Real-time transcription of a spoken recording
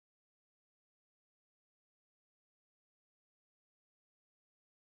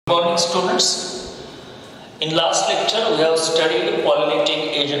Morning students, in last lecture we have studied pollinating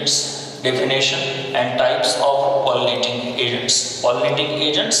agents, definition and types of pollinating agents. Pollinating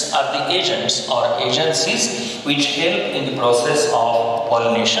agents are the agents or agencies which help in the process of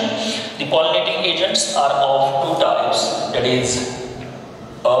pollination. The pollinating agents are of two types, that is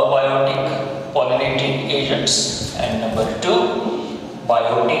abiotic pollinating agents and number two,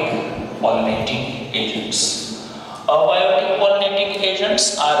 biotic pollinating agents. Abiotic pollinating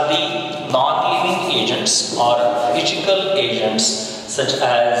agents are the non-living agents or physical agents such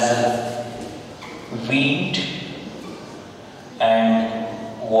as wind and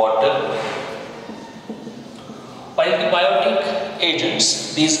water. While the biotic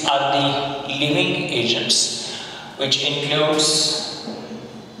agents, these are the living agents which includes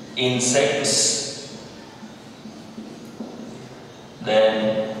insects,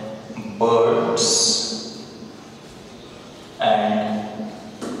 then birds and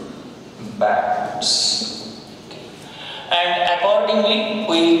bats. And accordingly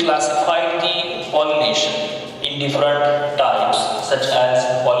we classify the pollination in different types such as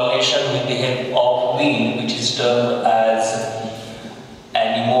pollination with the help of wind, which is termed as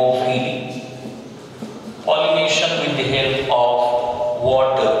anemophily, pollination with the help of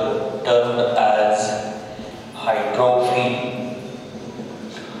water termed as hydrophily,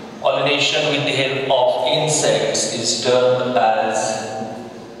 pollination with the help of insects is termed as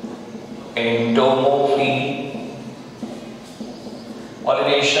entomophily,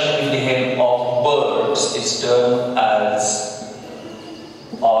 pollination with the help of birds is termed as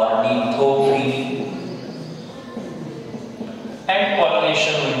ornithophily, and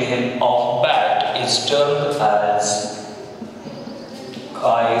pollination with the help of bat is termed as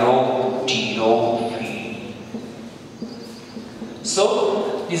chiropterophily. So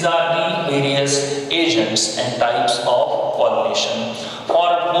these are the various agents and types of pollination. For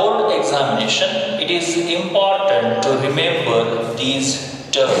board examination, it is important to remember these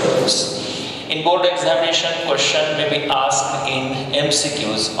terms. In board examination, question may be asked in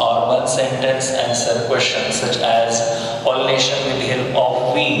MCQs or one sentence answer questions such as pollination with the help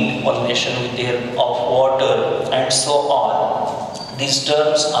of wind, pollination with the help of water, and so on. These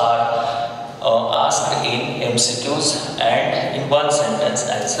terms are asked in MCQs and in one sentence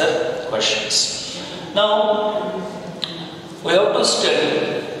answer questions. Now we have to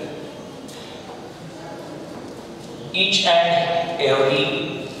study each and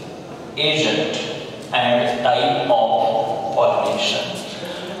every agent and type of pollination.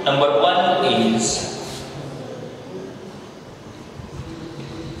 Number one is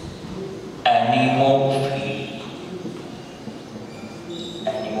anemophily.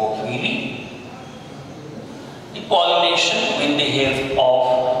 Anemophily. The pollination with the help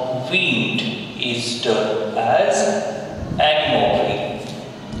of wind is termed as anemophily.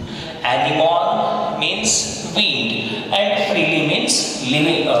 Anemon means wind and phily means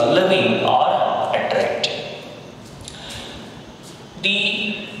living or attracting. The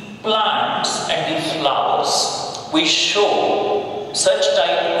plants and the flowers which show such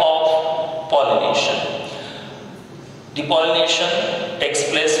type of pollination, the pollination takes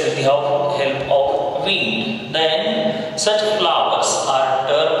place with the help of wind, then such flowers are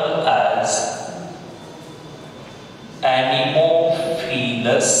termed as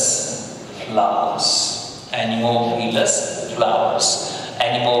anemophilous flowers. Anemophilous flowers.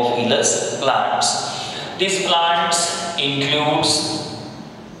 Anemophilous plants. These plants includes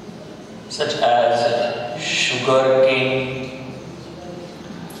such as sugarcane,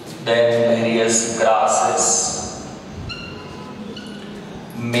 then various grasses,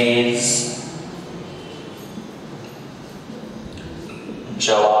 maize,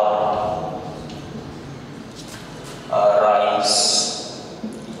 jawar, rice,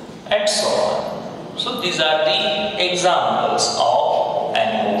 and so on. So these are the examples of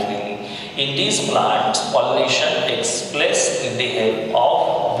anemophily. In these plants, pollination takes place with the help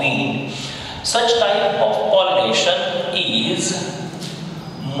of wind. Such type of pollination is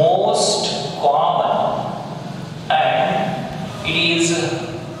most common and it is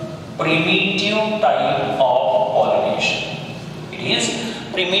primitive type of pollination. It is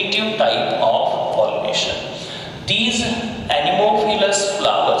primitive type of pollination. These anemophilous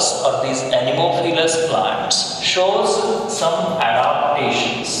flowers or these anemophilous plants shows some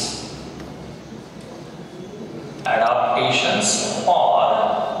adaptations. Adaptations for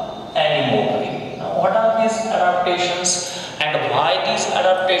anemophily. Now what are these adaptations and why these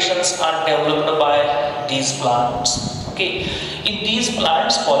adaptations are developed by these plants? Okay, in these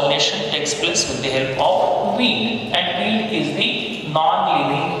plants pollination takes place with the help of wind, and wind is the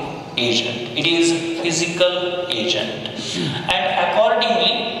non-living agent. It is physical agent, and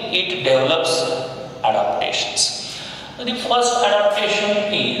accordingly it develops adaptations. The first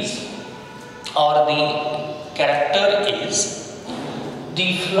adaptation is, or the character is,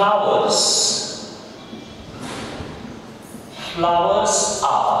 the flowers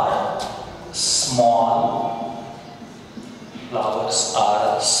are small,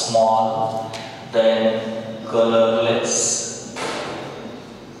 then colorless,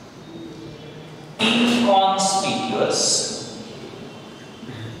 inconspicuous.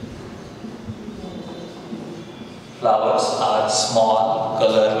 Flowers are small,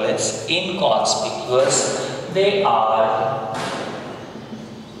 colorless, inconspicuous. They are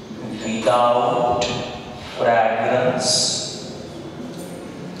without fragrance,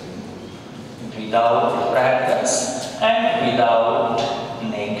 and without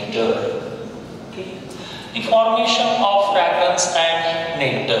nectar. Okay. The formation of fragrance and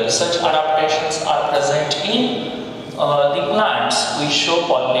nectar, such adaptations are present in the plants which show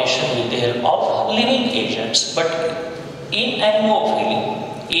pollination with the help of living agents. But in anemophily,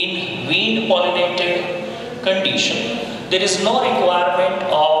 in weed pollinated condition, there is no requirement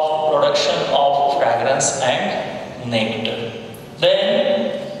of production of fragrance and nectar.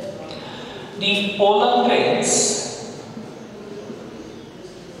 Then the pollen grains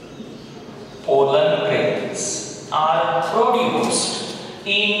are produced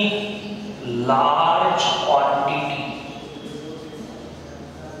in large quantity.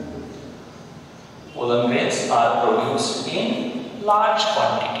 Pollen grains are produced in large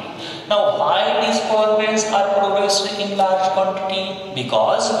quantity. Now, why these pollen grains are produced in large quantity?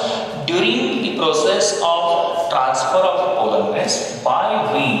 Because during the process of transfer of pollen grains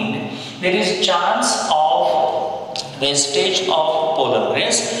by wind, there is chance of wastage of pollen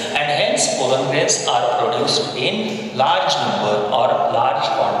grains, and hence pollen grains are produced in large number or large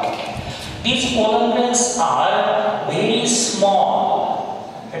quantity. These pollen grains are very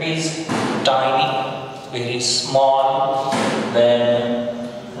small, it is tiny, very small, then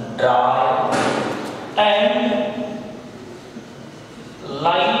dry and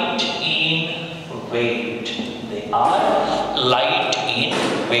light in weight. They are light in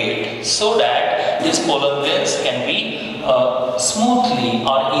weight, so that these pollen grains can be smoothly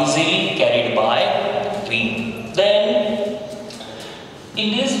or easily carried by wind. Then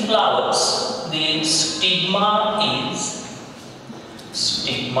in these flowers, the stigma is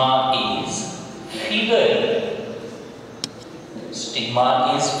feathery.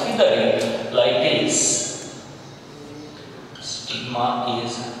 Stigma is feathery like this. Stigma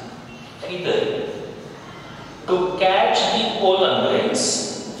is feathery. To catch the pollen grains,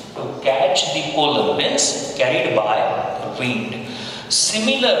 carried by wind.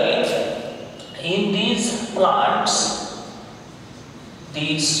 Similarly, in these plants,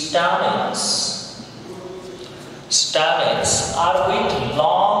 the stamens are with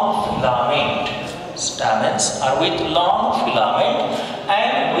long filament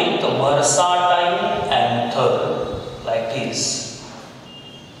and with versatile anther like this.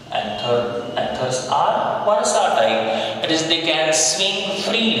 Anthers are versatile, that is, they can swing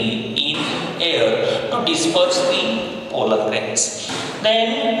freely in air to disperse the pollen grains.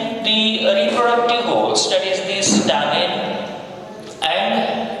 Then the reproductive host, that is the stamen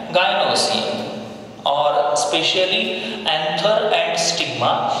and gynosium, or especially anther and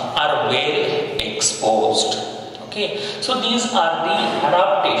stigma, are well exposed. Okay, so these are the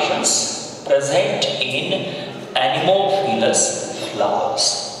adaptations present in anemophilous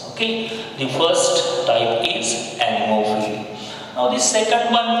flowers. Okay, the first type is anemophily. Now the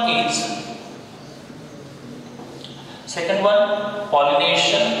second one,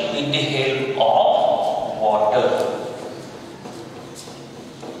 pollination with the help of water.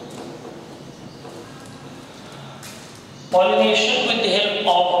 Pollination with the help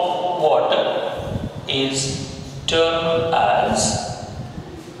of water is termed as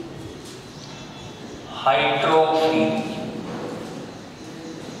hydrophily.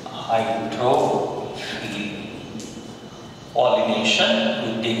 Pollination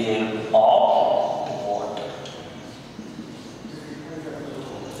with the help of water.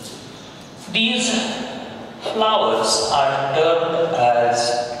 These flowers are termed as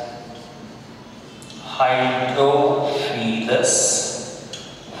hydrophilous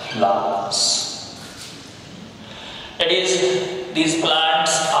flowers. That is, these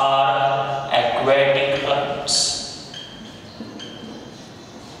plants are aquatic plants.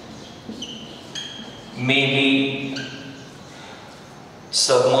 Maybe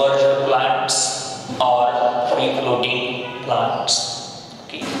submerged plants or free floating plants.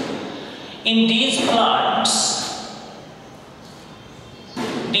 Okay. In these plants,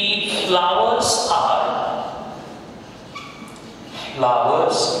 the flowers are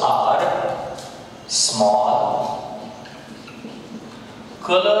flowers are small,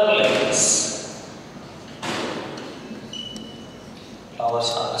 colorless. Flowers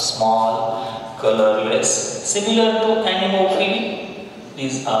are small, colorless. Similar to anemophily,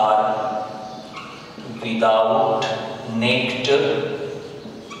 these are without nectar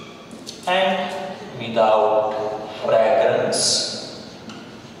and without fragrance,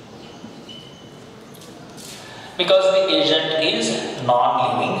 because the agent is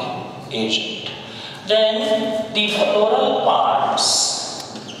non-living agent. Then the floral parts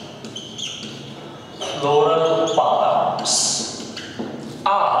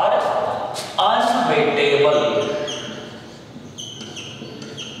are unwettable.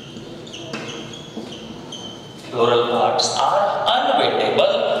 Floral parts are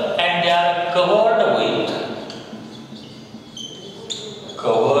unwettable and they are covered with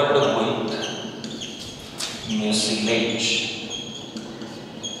mucilage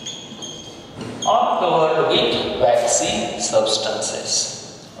or covered with waxy substances.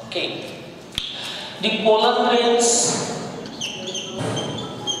 Okay. The pollen grains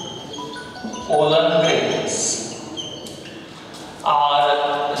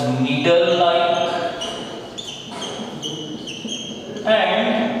are needle-like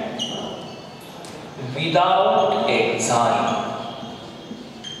and without enzyme.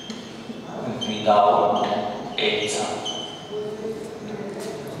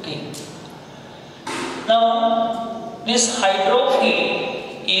 Okay. Now, this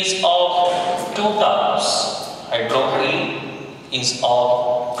hydrophile is of two types.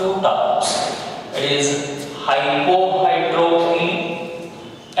 It is hypohydrophile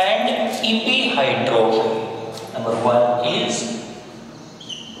and epihydrophile. Number one is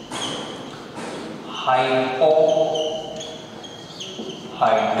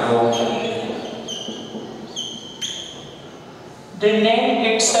hypohydrophile. The name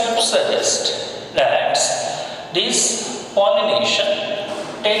itself suggests that this pollination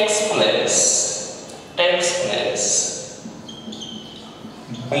takes place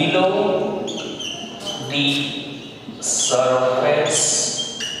below the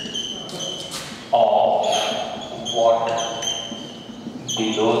surface of water.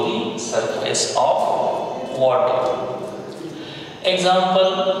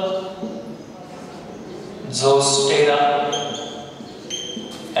 Example, Zostera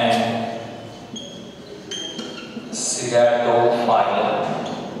and Sadafule.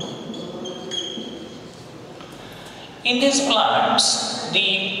 In these plants,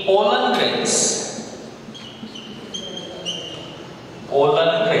 the pollen grains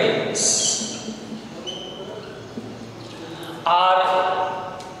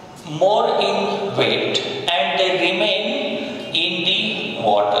are more in weight and they remain in the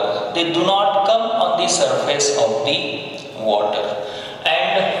water. They do not come on the surface of the water,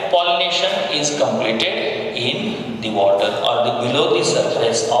 and pollination is completed in the water or below the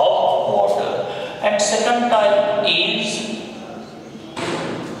surface of water. And second type is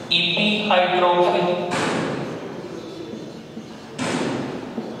epihydrophile.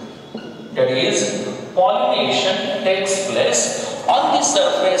 That is, pollination takes place on the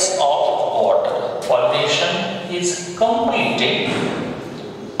surface of water. Pollination is completed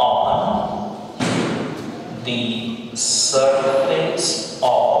on the surface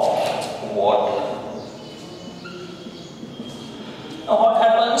of water. Now what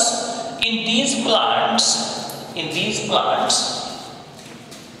happens in these plants?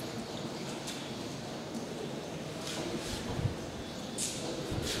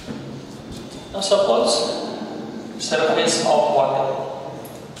 Now suppose surface of water.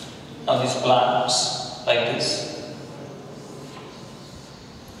 Now these plants like this.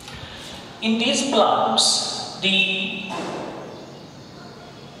 In these plants,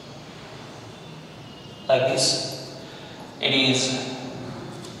 like this, it is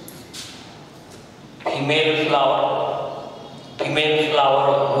female flower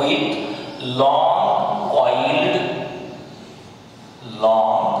with long coiled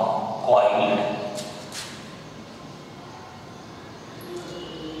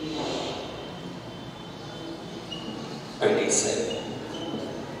pedicel.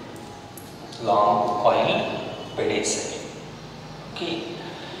 Long coiled pedicel. Okay.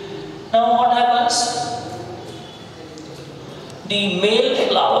 Now what happens? The male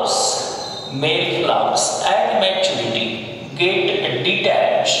flowers at maturity get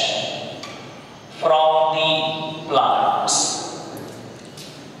detached from the plants,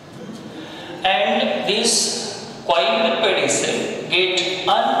 and this coiled pedicel get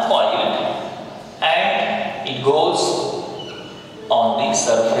uncoiled and it goes on the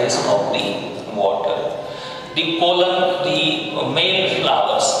surface of the water. The pollen, the male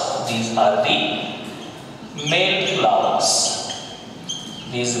flowers, these are the male flowers.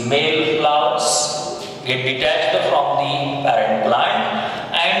 These male flowers get detached from the parent plant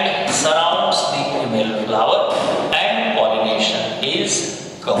and surrounds the female flower, and pollination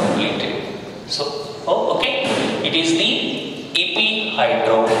is completed. So, okay, it is the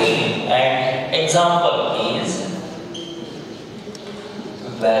epihydrophily, and example is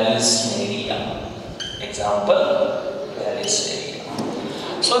Vallisneria. Example, Vallisneria.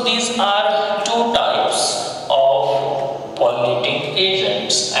 So these are two types of pollinating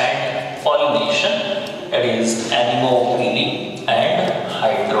agents and pollination, that is anemophily and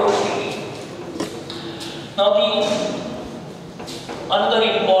hydrophily. Now another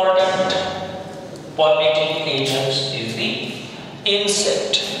important pollinating agent is the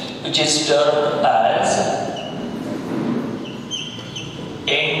insect, which is termed as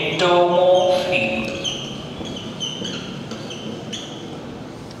entomophile.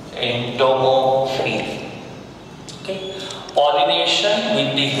 Entomophile. Okay. Pollination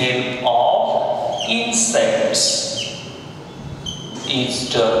with the help of insects is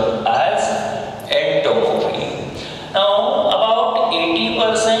termed as entomophile. Now, about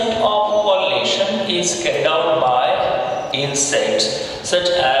 80% of pollination is carried out by insects such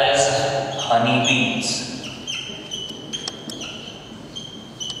as honeybees.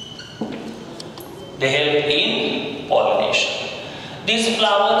 They help in pollination. These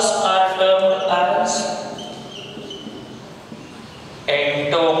flowers are termed as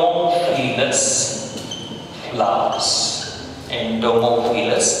entomophilous flowers.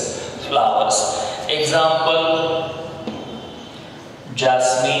 Entomophilous flowers. Example,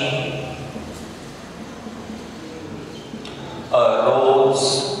 jasmine, a rose,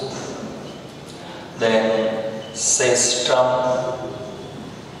 then cestrum.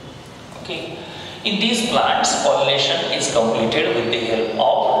 Okay. In these plants, pollination is completed with the help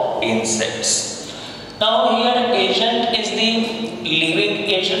of insects. Now here agent is the living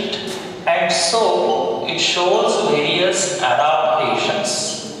agent, and so it shows various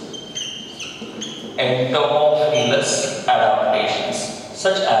adaptations, entomophilous adaptations,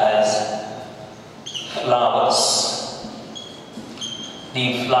 such as flowers.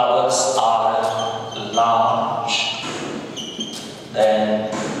 The flowers are large, then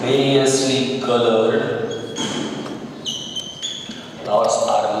variously colored. Flowers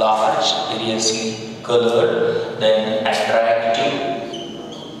are large, variously colored, then attractive,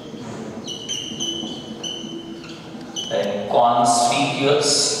 then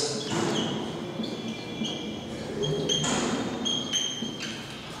conspicuous,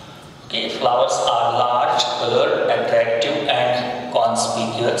 okay, flowers are large, colored, attractive and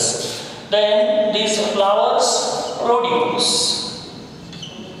conspicuous. Then these flowers produce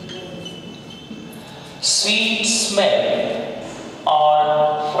sweet smell or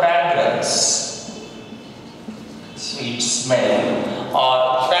fragrance. Sweet smell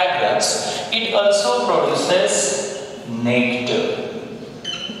or fragrance. It also produces nectar.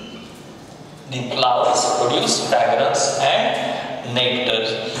 The flowers produce fragrance and nectar.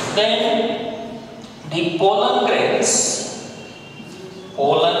 Then the pollen grains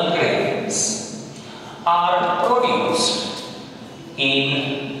are produced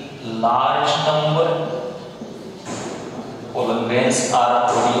in large number. Pollen grains are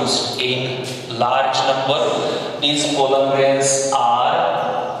produced in large number. These pollen grains are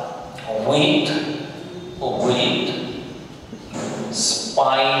with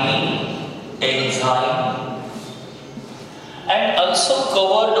spiny enzyme and also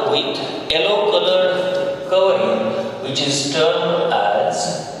covered with yellow colored covering, which is termed as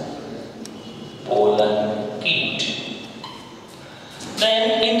pollen kit.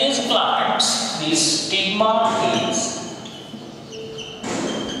 Then in these plants, the stigma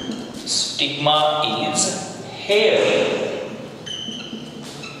is hairy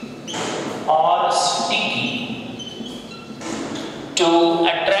or sticky to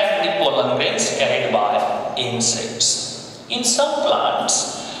attract the pollen grains carried by insects. In some plants,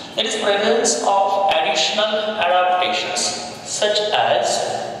 there is presence of additional adaptations such as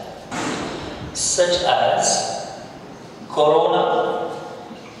corona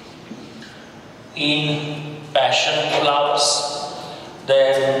in passion flowers,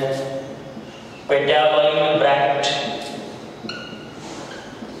 then petaloid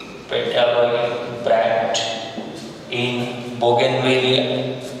bract in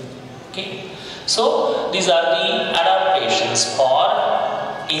bougainvillea. Okay, so these are the adaptations for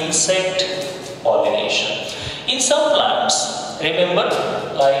insect pollination. In some plants, remember,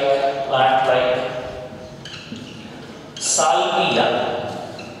 like salvia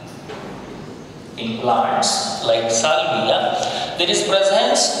in plants like salvia, there is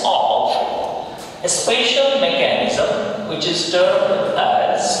presence of a special mechanism which is termed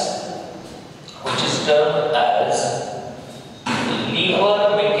as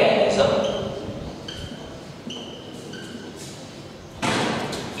lever mechanism.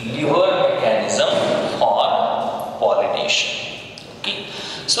 Lever mechanism for pollination. Okay,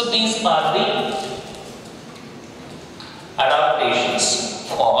 so these are the adaptations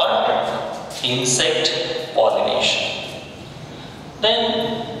for insect pollination. Then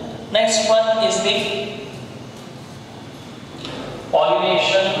next one is the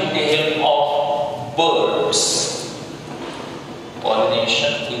pollination with the help of birds.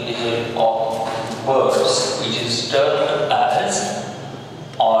 Pollination with the help of birds, which is termed as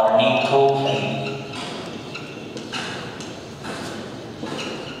ornithophy.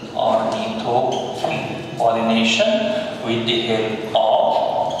 Ornithophy. Pollination with the help of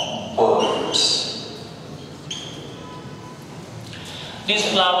birds. These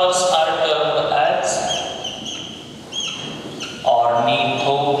flowers are termed as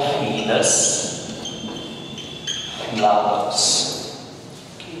ornithophilous flowers.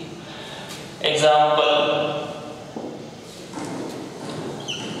 Okay. Example: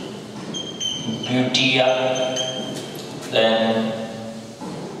 Butea, then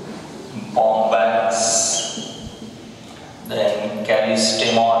Bombax, then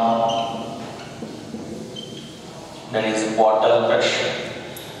Callistemon, that is bottle brush.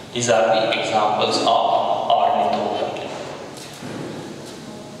 These are the examples of ornithophy.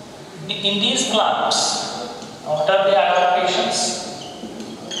 In these plants, what are the adaptations?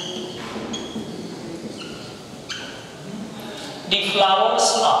 The flowers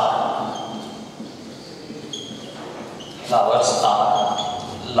are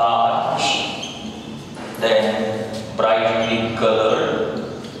large, then brightly colored,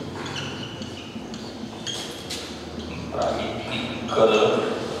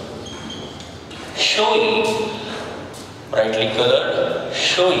 showing,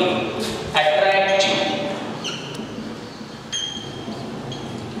 attractive,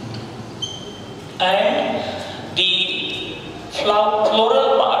 and the floral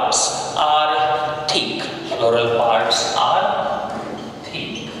parts are thick.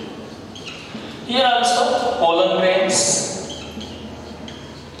 Here also pollen grains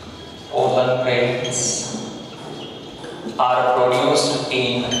are produced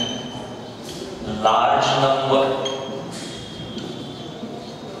in large number.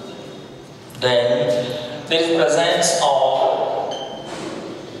 Then there is presence of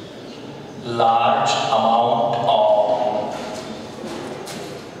large amount of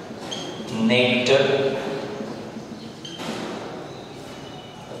nectar.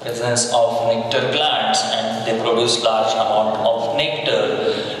 Presence of nectar glands, and they produce large amount of nectar,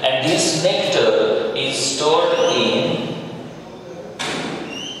 and this nectar is stored in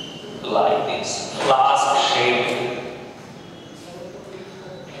like this flask-shaped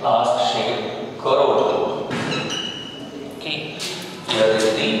corolla. Okay, here is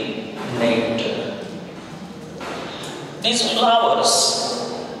the nectar. These flowers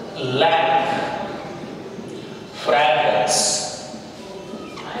lack fragrance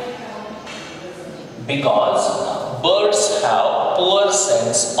because birds have poor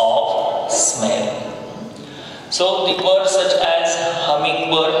sense of smell. So the birds such as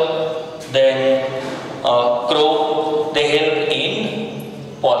hummingbird, then crow, they help in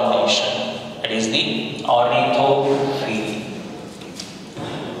pollination. That is the ornithophy.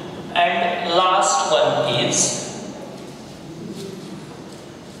 And last one is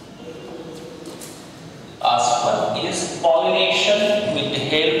pollination with the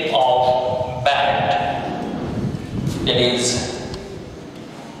help of bat. That is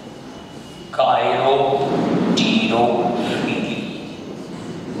chiropterophy.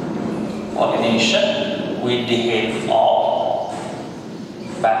 Pollination with the help of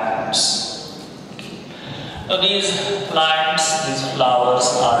bats. Now these plants, these flowers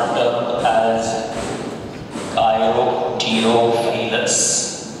are termed as chiropterophilous.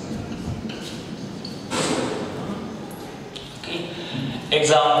 Okay.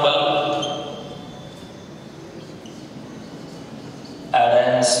 Example: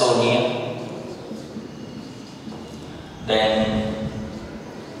 Adansonia, then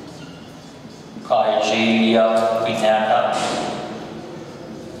Calgelia pinnata,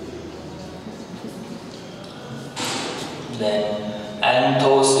 then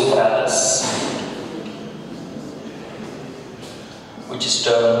Anthocephalus, which is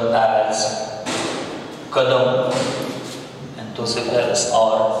termed as kadam, Anthocephalus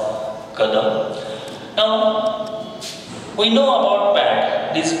or kadam. Now we know about bat.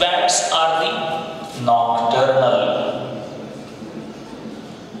 bat. These bats are the nocturnal.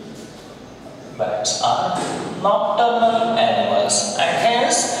 Bats are nocturnal animals, and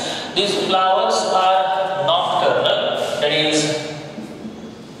hence these flowers are nocturnal, that is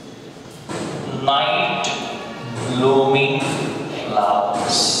night blooming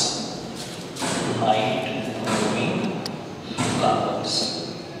flowers. Night blooming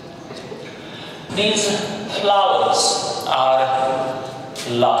flowers. These flowers are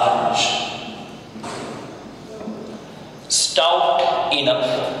large, stout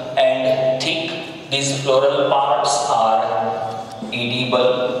enough and thick. These floral parts are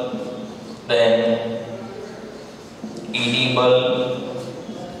edible. Then edible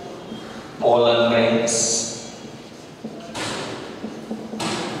pollen grains.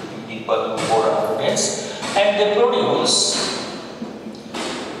 Edible pollen grains, and they produce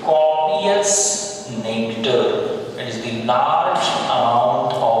copious nectar. That is, the large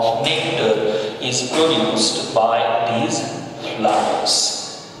amount of nectar is produced by these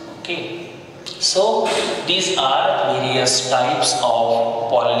flowers. Okay, so these are various types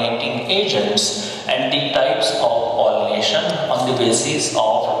of pollinating agents and the types of pollination on the basis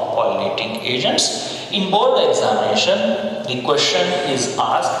of pollinating agents. In board examination, the question is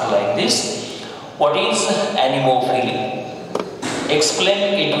asked like this: what is anemophily?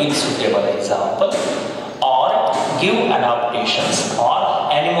 Explain it with suitable example, or give adaptations for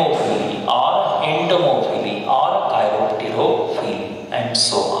anemophily or entomophily or chiropterophily, and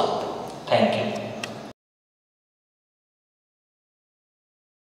so on. Thank you.